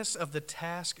greatness of the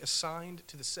task assigned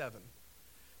to the seven,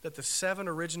 that the 7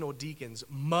 original deacons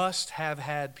must have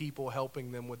had people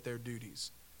helping them with their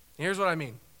duties. And here's what I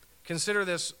mean. Consider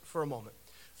this for a moment.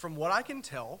 From what I can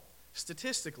tell,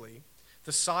 statistically,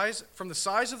 from the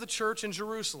size of the church in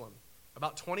Jerusalem,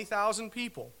 about 20,000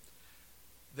 people,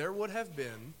 there would have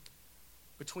been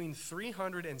between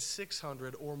 300 and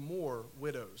 600 or more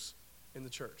widows in the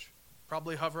church.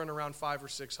 Probably hovering around 500 or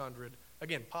 600.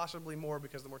 Again, possibly more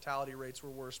because the mortality rates were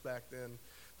worse back then.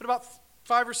 But about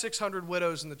 500 or 600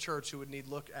 widows in the church who would need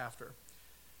looked after.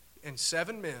 And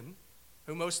 7 men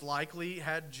who most likely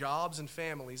had jobs and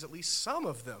families, at least some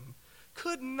of them,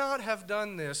 could not have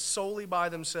done this solely by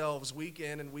themselves week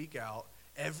in and week out,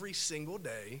 every single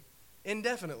day,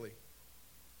 indefinitely.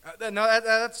 Now,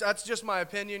 that's just my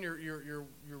opinion. You're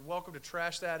welcome to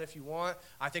trash that if you want.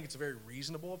 I think it's a very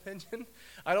reasonable opinion.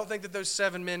 I don't think that those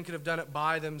 7 men could have done it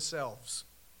by themselves.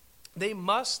 They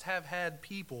must have had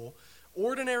people,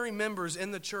 ordinary members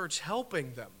in the church,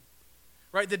 helping them.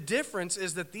 Right? The difference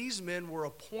is that these men were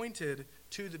appointed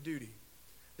to the duty.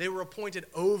 They were appointed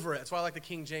over it. That's why I like the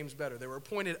King James better. They were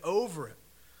appointed over it.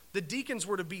 The deacons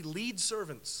were to be lead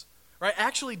servants, right?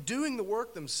 Actually doing the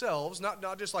work themselves,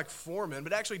 not just like foremen,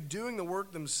 but actually doing the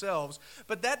work themselves.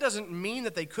 But that doesn't mean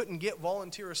that they couldn't get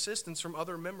volunteer assistance from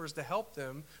other members to help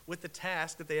them with the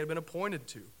task that they had been appointed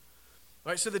to.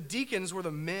 Right? So the deacons were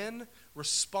the men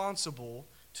responsible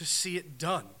to see it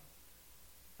done.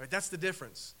 Right? That's the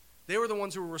difference. They were the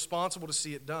ones who were responsible to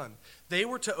see it done. They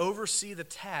were to oversee the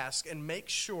task and make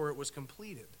sure it was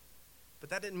completed. But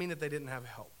that didn't mean that they didn't have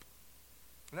help.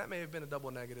 And that may have been a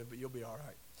double negative, but you'll be all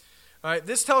right. All right,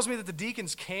 this tells me that the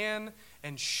deacons can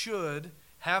and should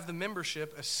have the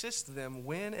membership assist them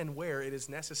when and where it is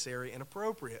necessary and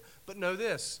appropriate. But know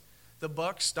this, the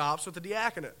buck stops with the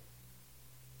diaconate.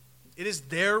 It is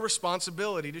their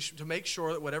responsibility to make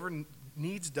sure that whatever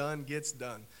needs done gets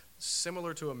done,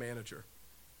 similar to a manager.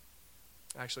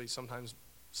 Actually, sometimes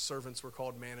servants were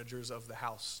called managers of the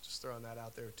house. Just throwing that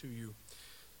out there to you.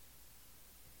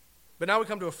 But now we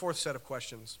come to a fourth set of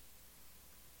questions.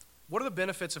 What are the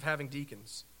benefits of having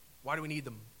deacons? Why do we need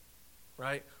them?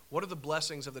 Right? What are the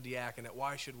blessings of the diaconate?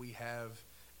 Why should we have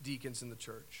deacons in the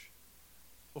church?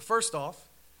 Well, first off,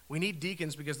 we need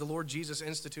deacons because the Lord Jesus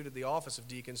instituted the office of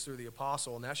deacons through the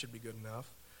apostle, and that should be good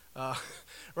enough.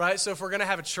 Right? So if we're going to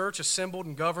have a church assembled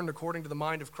and governed according to the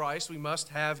mind of Christ, we must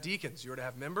have deacons. You are to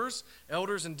have members,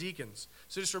 elders, and deacons.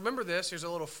 So just remember this. Here's a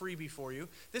little freebie for you.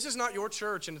 This is not your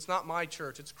church, and it's not my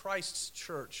church. It's Christ's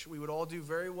church. We would all do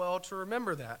very well to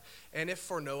remember that. And if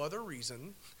for no other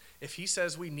reason, if he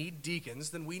says we need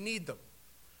deacons, then we need them.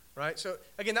 Right? So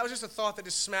again, that was just a thought that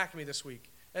just smacked me this week.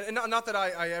 And not that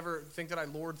I ever think that I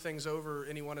lord things over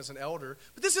anyone as an elder,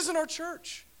 but this isn't our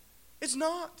church. It's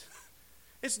not.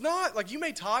 It's not. Like, you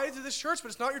may tithe to this church,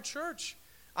 but it's not your church.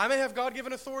 I may have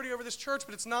God-given authority over this church,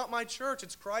 but it's not my church.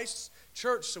 It's Christ's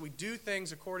church. So we do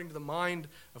things according to the mind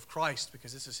of Christ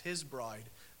because this is his bride,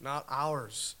 not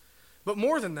ours. But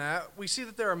more than that, we see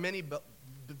that there are many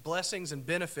blessings and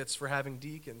benefits for having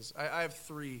deacons. I have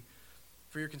 3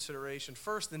 for your consideration.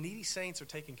 First, the needy saints are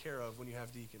taken care of when you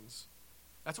have deacons.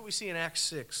 That's what we see in Acts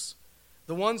 6.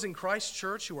 The ones in Christ's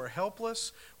church who are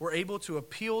helpless were able to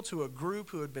appeal to a group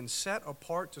who had been set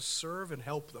apart to serve and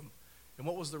help them. And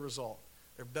what was the result?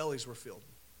 Their bellies were filled.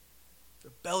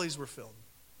 Their bellies were filled.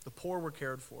 The poor were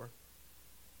cared for.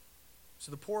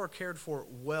 So the poor are cared for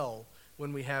well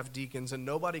when we have deacons and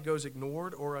nobody goes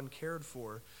ignored or uncared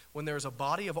for, when there's a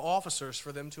body of officers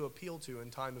for them to appeal to in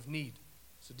time of need.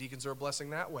 So deacons are a blessing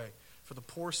that way for the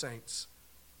poor saints.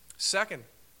 Second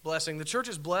blessing, the church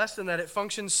is blessed in that it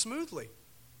functions smoothly.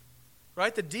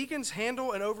 Right? The deacons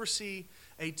handle and oversee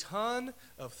a ton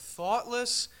of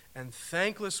thoughtless and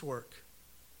thankless work.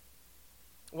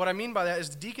 What I mean by that is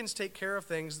the deacons take care of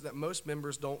things that most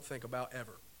members don't think about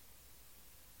ever.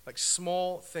 Like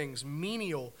small things,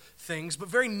 menial things, but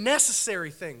very necessary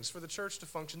things for the church to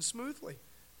function smoothly.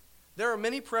 There are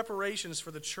many preparations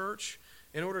for the church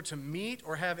in order to meet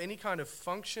or have any kind of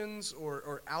functions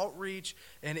or outreach,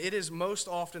 and it is most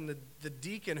often the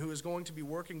deacon who is going to be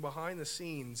working behind the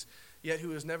scenes, yet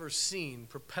who is never seen,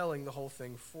 propelling the whole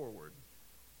thing forward.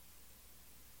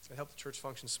 It helps the church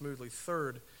function smoothly.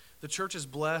 Third, the church is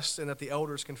blessed in that the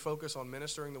elders can focus on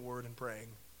ministering the word and praying.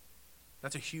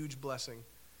 That's a huge blessing.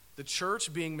 The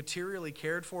church, being materially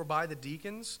cared for by the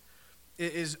deacons,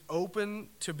 is open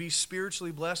to be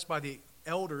spiritually blessed by the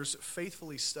elders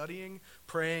faithfully studying,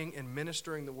 praying, and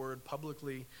ministering the word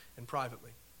publicly and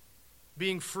privately.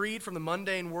 Being freed from the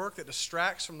mundane work that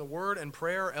distracts from the word and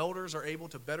prayer, elders are able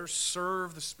to better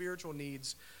serve the spiritual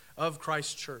needs of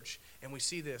Christ's church. And we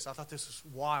see this. I thought this was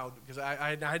wild because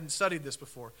I hadn't studied this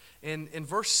before. In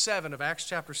verse 7 of Acts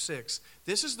chapter 6,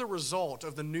 this is the result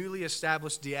of the newly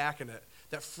established diaconate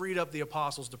that freed up the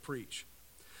apostles to preach.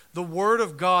 The word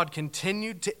of God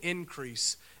continued to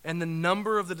increase, and the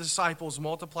number of the disciples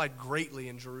multiplied greatly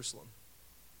in Jerusalem.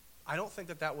 I don't think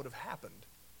that would have happened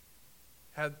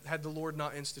had the Lord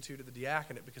not instituted the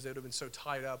diaconate, because they would have been so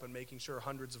tied up in making sure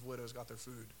hundreds of widows got their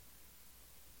food.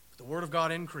 But the word of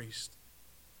God increased.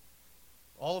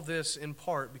 All of this in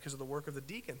part because of the work of the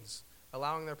deacons,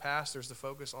 allowing their pastors to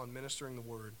focus on ministering the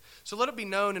word. So let it be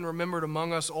known and remembered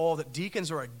among us all that deacons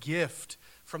are a gift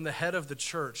from the head of the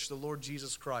church, the Lord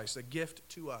Jesus Christ, a gift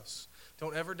to us.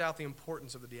 Don't ever doubt the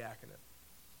importance of the diaconate.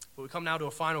 But we come now to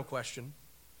a final question.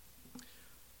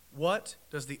 What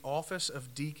does the office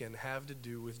of deacon have to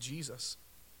do with Jesus?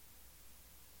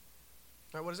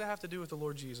 All right, what does that have to do with the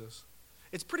Lord Jesus?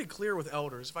 It's pretty clear with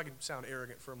elders, if I could sound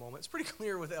arrogant for a moment, it's pretty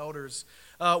clear with elders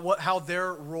how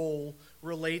their role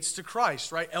relates to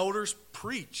Christ, right? Elders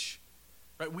preach,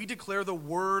 right? We declare the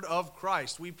word of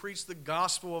Christ. We preach the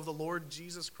gospel of the Lord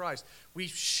Jesus Christ. We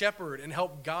shepherd and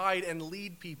help guide and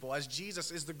lead people as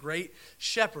Jesus is the great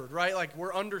shepherd, right? Like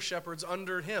we're under shepherds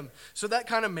under him. So that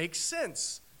kind of makes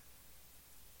sense.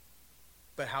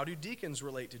 But how do deacons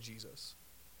relate to Jesus?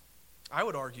 I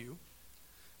would argue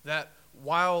that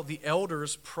while the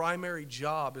elders' primary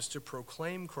job is to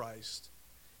proclaim Christ,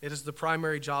 it is the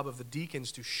primary job of the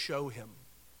deacons to show him.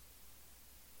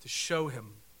 To show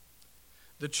him.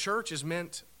 The church is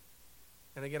meant,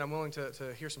 and again, I'm willing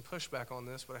to hear some pushback on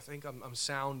this, but I think I'm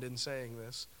sound in saying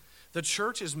this. The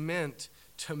church is meant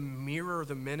to mirror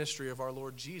the ministry of our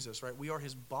Lord Jesus, right? We are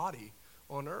his body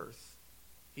on earth.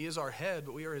 He is our head,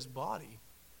 but we are his body.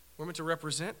 We're meant to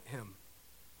represent him.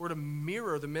 We're to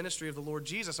mirror the ministry of the Lord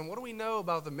Jesus. And what do we know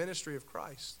about the ministry of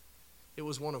Christ? It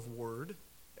was one of word,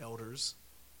 elders,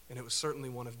 and it was certainly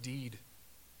one of deed,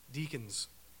 deacons.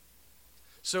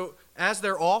 So as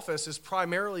their office is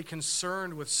primarily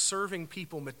concerned with serving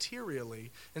people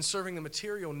materially and serving the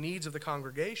material needs of the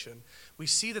congregation, we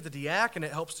see that the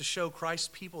diaconate helps to show Christ's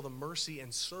people the mercy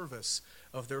and service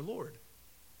of their Lord.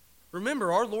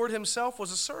 Remember, our Lord himself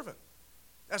was a servant.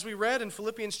 As we read in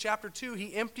Philippians chapter 2,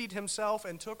 he emptied himself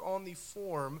and took on the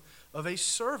form of a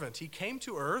servant. He came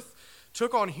to earth,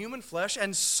 took on human flesh,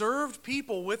 and served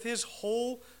people with his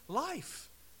whole life.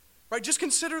 Right? Just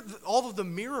consider all of the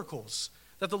miracles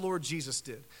that the Lord Jesus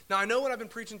did. Now, I know when I've been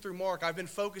preaching through Mark, I've been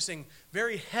focusing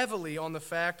very heavily on the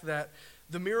fact that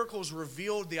the miracles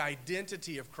revealed the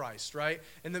identity of Christ, right?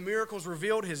 And the miracles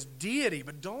revealed his deity.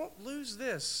 But don't lose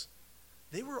this.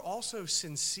 They were also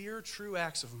sincere, true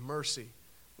acts of mercy,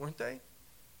 weren't they?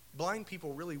 Blind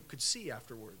people really could see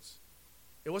afterwards.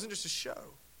 It wasn't just a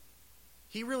show.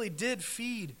 He really did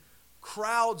feed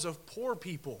crowds of poor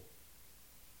people.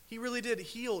 He really did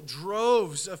heal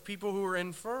droves of people who were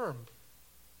infirm.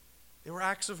 They were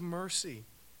acts of mercy.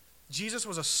 Jesus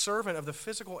was a servant of the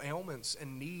physical ailments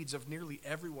and needs of nearly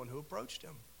everyone who approached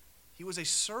him. He was a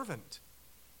servant.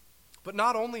 But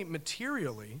not only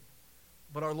materially,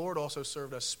 but our Lord also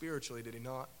served us spiritually, did he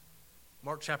not?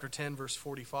 Mark chapter 10, verse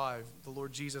 45, the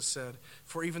Lord Jesus said,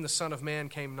 "For even the Son of Man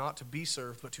came not to be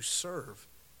served, but to serve."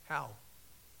 How?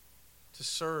 To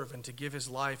serve and to give his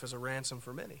life as a ransom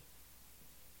for many.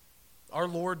 Our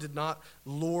Lord did not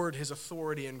lord his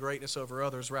authority and greatness over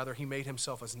others. Rather, he made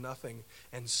himself as nothing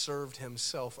and served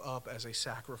himself up as a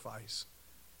sacrifice.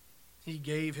 He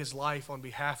gave his life on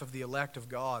behalf of the elect of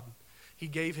God. He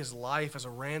gave his life as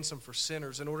a ransom for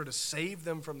sinners in order to save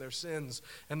them from their sins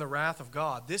and the wrath of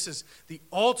God. This is the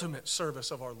ultimate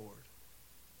service of our Lord.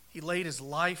 He laid his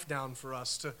life down for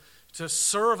us to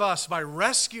serve us by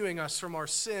rescuing us from our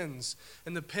sins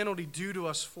and the penalty due to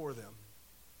us for them.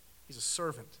 He's a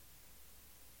servant.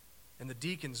 And the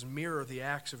deacons mirror the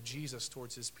acts of Jesus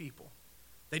towards his people.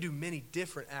 They do many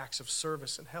different acts of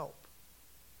service and help.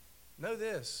 Know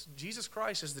this, Jesus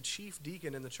Christ is the chief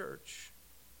deacon in the church.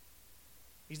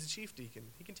 He's the chief deacon.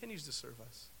 He continues to serve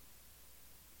us.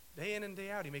 Day in and day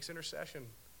out, he makes intercession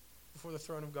before the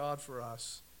throne of God for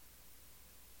us.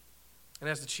 And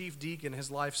as the chief deacon, his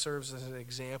life serves as an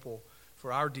example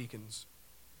for our deacons.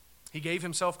 He gave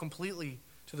himself completely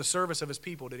to the service of his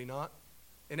people, did he not?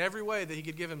 In every way that he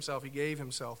could give himself, he gave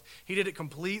himself. He did it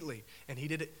completely, and he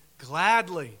did it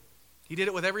gladly. He did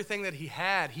it with everything that he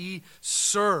had. He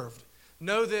served.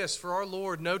 Know this, for our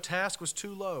Lord, no task was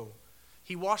too low.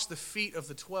 He washed the feet of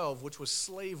the 12, which was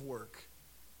slave work.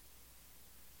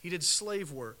 He did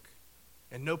slave work,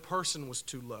 and no person was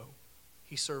too low.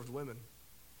 He served women.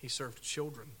 He served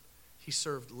children. He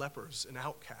served lepers and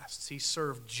outcasts. He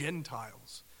served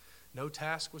Gentiles. No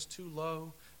task was too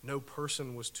low. No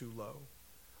person was too low.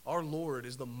 Our Lord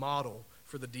is the model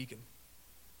for the deacon.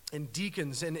 And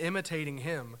deacons, in imitating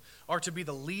him, are to be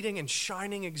the leading and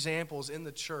shining examples in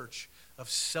the church of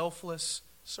selfless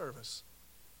service.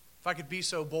 If I could be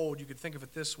so bold, you could think of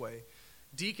it this way.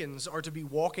 Deacons are to be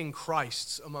walking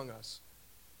Christs among us.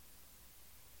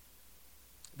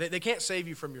 They can't save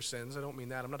you from your sins. I don't mean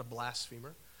that. I'm not a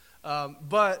blasphemer.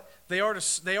 But they are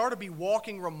to be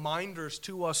walking reminders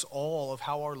to us all of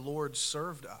how our Lord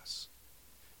served us.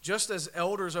 Just as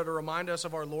elders are to remind us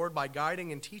of our Lord by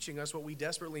guiding and teaching us what we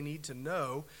desperately need to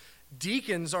know,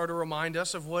 deacons are to remind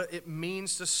us of what it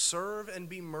means to serve and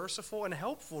be merciful and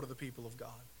helpful to the people of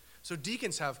God. So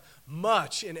deacons have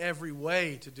much in every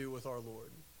way to do with our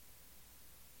Lord.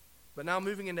 But now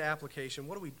moving into application,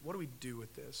 what do we do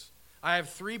with this? I have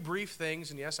three brief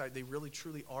things, and yes, they really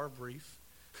truly are brief.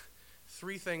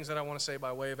 Three things that I want to say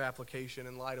by way of application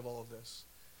in light of all of this.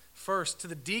 First, to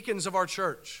the deacons of our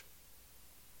church,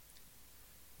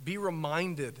 be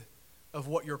reminded of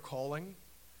what your calling,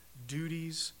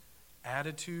 duties,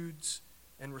 attitudes,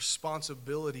 and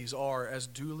responsibilities are as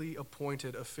duly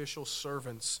appointed official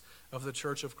servants of the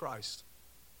Church of Christ.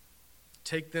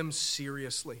 Take them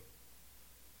seriously.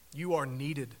 You are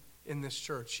needed in this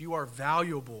church. You are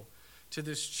valuable to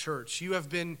this church. You have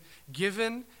been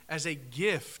given as a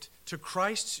gift to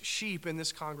Christ's sheep in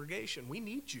this congregation. We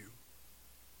need you.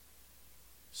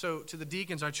 So to the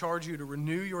deacons, I charge you to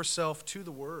renew yourself to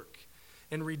the work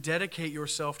and rededicate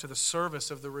yourself to the service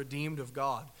of the redeemed of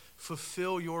God.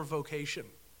 Fulfill your vocation.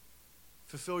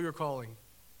 Fulfill your calling.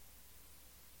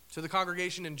 To the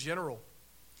congregation in general,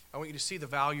 I want you to see the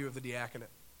value of the diaconate.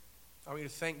 I want you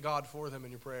to thank God for them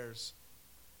in your prayers.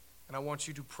 And I want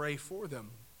you to pray for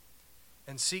them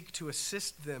and seek to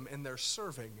assist them in their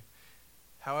serving,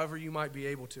 however you might be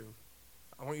able to.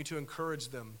 I want you to encourage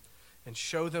them and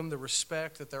show them the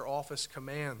respect that their office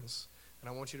commands. And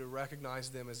I want you to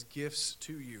recognize them as gifts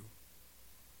to you.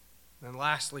 And then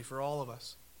lastly, for all of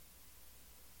us,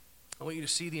 I want you to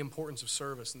see the importance of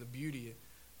service and the beauty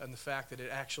and the fact that it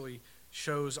actually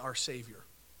shows our Savior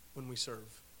when we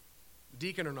serve.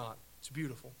 Deacon or not, it's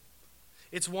beautiful.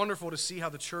 It's wonderful to see how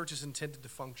the church is intended to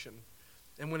function.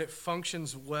 And when it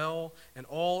functions well and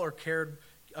all are cared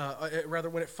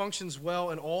when it functions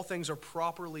well and all things are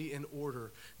properly in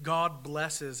order, God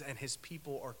blesses and his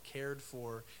people are cared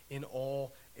for in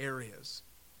all areas.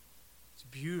 It's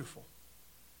beautiful.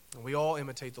 And we all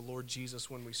imitate the Lord Jesus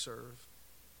when we serve.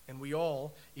 And we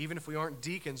all, even if we aren't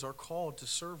deacons, are called to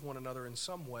serve one another in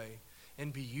some way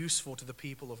and be useful to the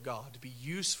people of God, to be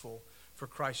useful for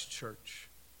Christ's church.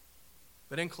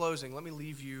 But in closing, let me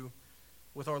leave you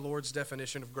with our Lord's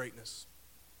definition of greatness.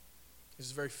 This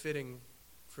is very fitting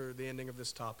for the ending of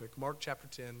this topic. Mark chapter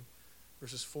 10,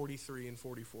 verses 43 and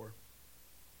 44.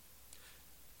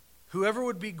 Whoever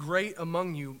would be great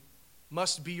among you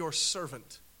must be your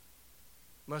servant,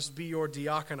 must be your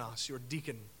diakonos, your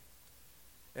deacon.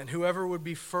 And whoever would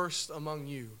be first among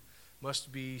you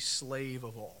must be slave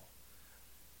of all.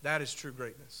 That is true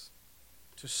greatness.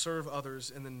 To serve others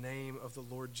in the name of the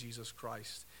Lord Jesus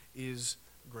Christ is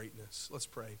greatness. Let's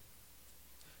pray.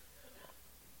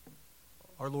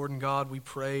 Our Lord and God, we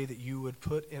pray that you would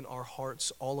put in our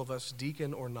hearts, all of us,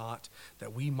 deacon or not,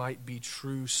 that we might be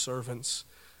true servants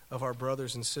of our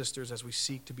brothers and sisters as we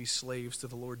seek to be slaves to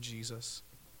the Lord Jesus.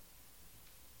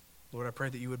 Lord, I pray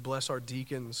that you would bless our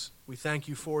deacons. We thank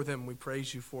you for them. We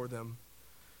praise you for them.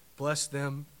 Bless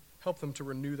them. Help them to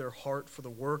renew their heart for the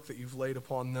work that you've laid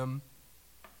upon them.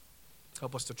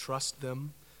 Help us to trust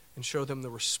them and show them the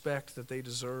respect that they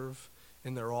deserve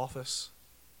in their office.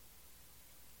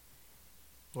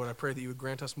 Lord, I pray that you would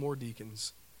grant us more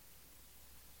deacons,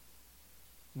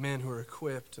 men who are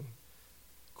equipped and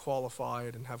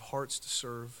qualified and have hearts to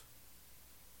serve.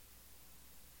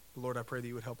 Lord, I pray that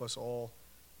you would help us all,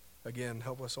 again,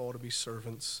 help us all to be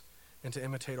servants and to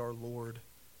imitate our Lord,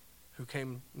 who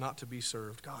came not to be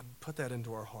served. God, put that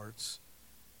into our hearts.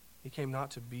 He came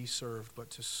not to be served, but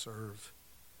to serve.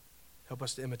 Help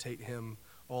us to imitate him,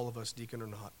 all of us, deacon or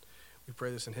not. We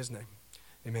pray this in his name.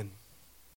 Amen.